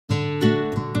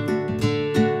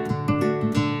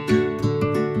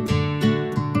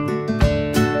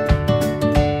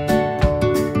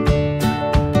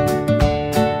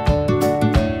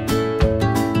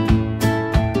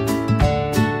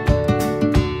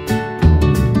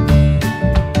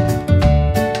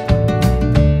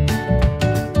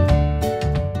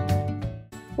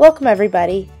Welcome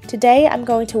everybody! Today I'm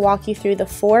going to walk you through the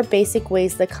 4 basic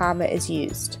ways the comma is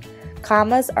used.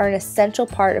 Commas are an essential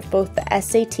part of both the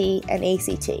SAT and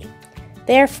ACT.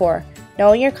 Therefore,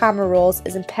 knowing your comma rules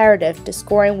is imperative to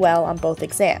scoring well on both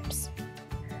exams.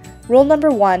 Rule number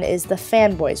 1 is the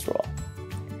FANBOYS rule.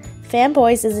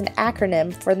 FANBOYS is an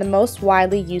acronym for the most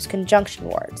widely used conjunction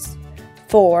words: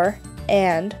 for,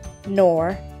 and,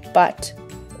 nor, but,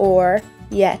 or,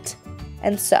 yet,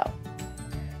 and so.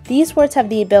 These words have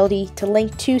the ability to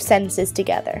link 2 sentences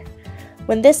together.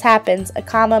 When this happens, a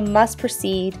comma must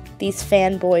precede these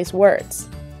FANBOYS words.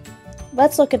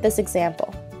 Let's look at this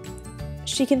example.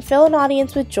 She can fill an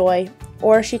audience with joy,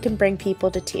 or she can bring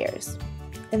people to tears.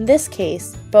 In this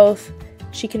case, both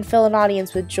she can fill an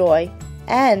audience with joy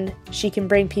and she can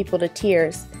bring people to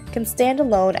tears can stand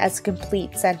alone as a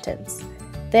complete sentence.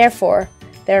 Therefore,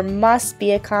 there must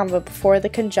be a comma before the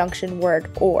conjunction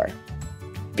word or.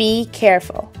 Be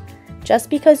careful.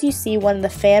 Just because you see one of the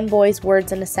FANBOYS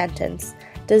words in a sentence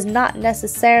does not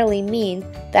necessarily mean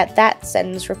that that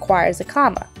sentence requires a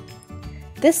comma.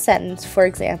 This sentence, for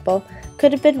example,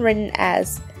 could have been written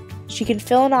as, she can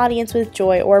fill an audience with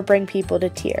joy or bring people to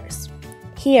tears.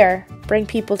 Here, bring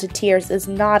people to tears is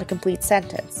not a complete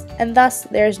sentence, and thus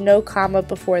there is no comma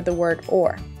before the word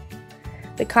or.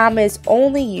 The comma is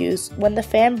only used when the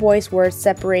FANBOYS words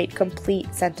separate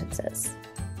complete sentences.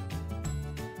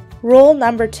 Rule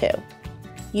number 2.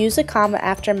 Use a comma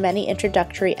after many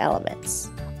introductory elements.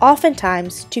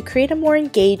 Oftentimes, to create a more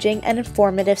engaging and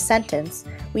informative sentence,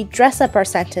 we dress up our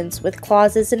sentence with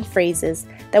clauses and phrases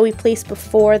that we place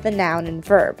before the noun and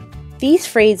verb. These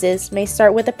phrases may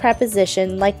start with a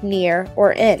preposition like near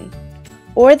or in,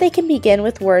 or they can begin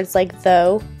with words like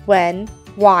though, when,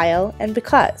 while, and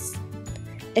because.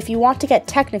 If you want to get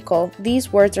technical,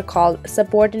 these words are called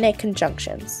subordinate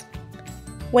conjunctions.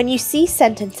 When you see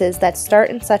sentences that start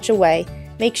in such a way,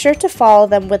 make sure to follow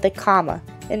them with a comma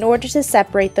in order to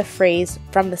separate the phrase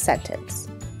from the sentence.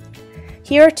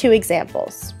 Here are 2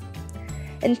 examples.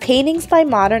 In paintings by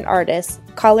modern artists,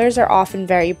 colors are often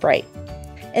very bright.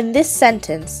 In this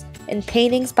sentence, in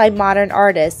paintings by modern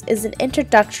artists is an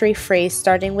introductory phrase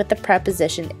starting with the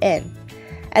preposition in,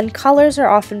 and colors are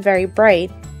often very bright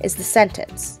is the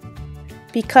sentence.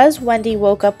 Because Wendy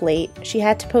woke up late, she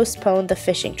had to postpone the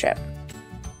fishing trip.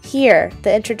 Here,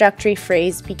 the introductory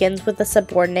phrase begins with the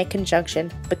subordinate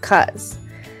conjunction because.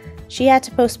 She had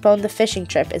to postpone the fishing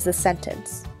trip is the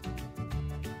sentence.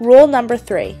 Rule number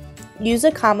 3. Use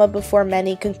a comma before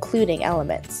many concluding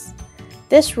elements.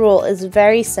 This rule is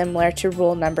very similar to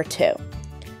rule number 2.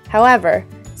 However,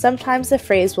 sometimes the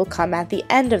phrase will come at the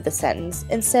end of the sentence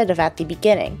instead of at the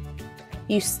beginning.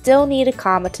 You still need a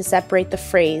comma to separate the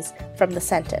phrase from the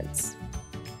sentence.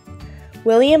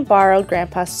 William borrowed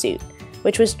Grandpa's suit,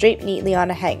 which was draped neatly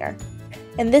on a hanger.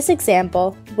 In this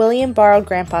example, William borrowed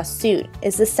Grandpa's suit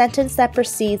is the sentence that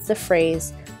precedes the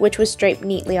phrase, which was draped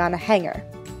neatly on a hanger.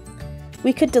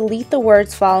 We could delete the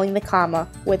words following the comma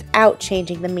without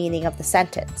changing the meaning of the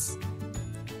sentence.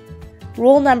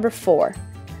 Rule number 4.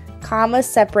 Commas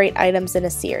separate items in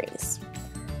a series.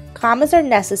 Commas are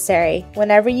necessary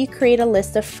whenever you create a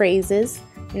list of phrases,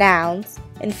 nouns,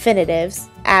 infinitives,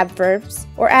 adverbs,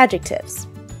 or adjectives.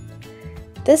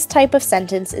 This type of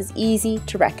sentence is easy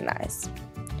to recognize.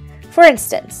 For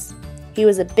instance, he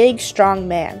was a big, strong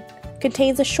man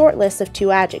contains a short list of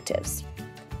 2 adjectives.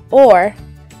 Or,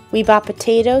 we bought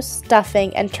potatoes,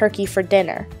 stuffing, and turkey for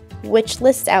dinner, which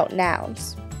lists out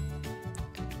nouns.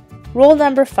 Rule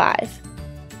number 5.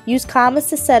 Use commas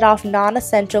to set off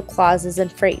non-essential clauses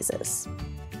and phrases.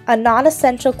 A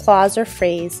non-essential clause or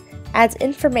phrase adds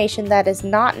information that is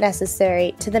not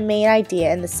necessary to the main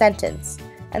idea in the sentence,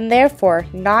 and therefore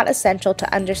not essential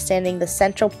to understanding the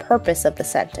central purpose of the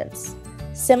sentence.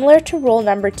 Similar to rule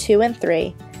number 2 and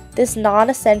 3, this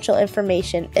non-essential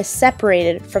information is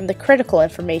separated from the critical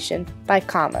information by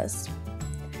commas.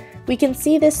 We can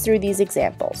see this through these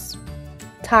examples.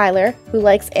 Tyler, who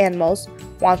likes animals,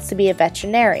 wants to be a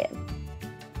veterinarian.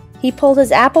 He pulled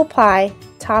his apple pie,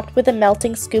 topped with a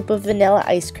melting scoop of vanilla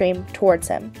ice cream, towards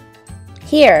him.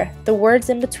 Here, the words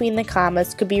in between the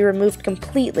commas could be removed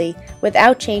completely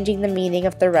without changing the meaning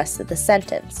of the rest of the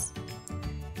sentence.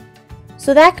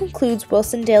 So that concludes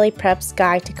Wilson Daily Prep's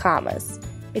Guide to Commas.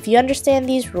 If you understand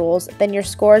these rules, then your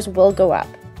scores will go up.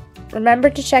 Remember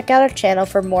to check out our channel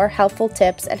for more helpful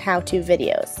tips and how-to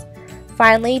videos.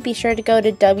 Finally, be sure to go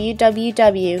to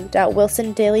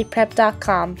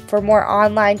www.wilsondailyprep.com for more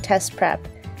online test prep,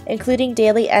 including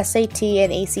daily SAT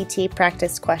and ACT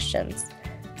practice questions.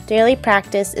 Daily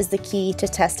practice is the key to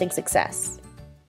testing success.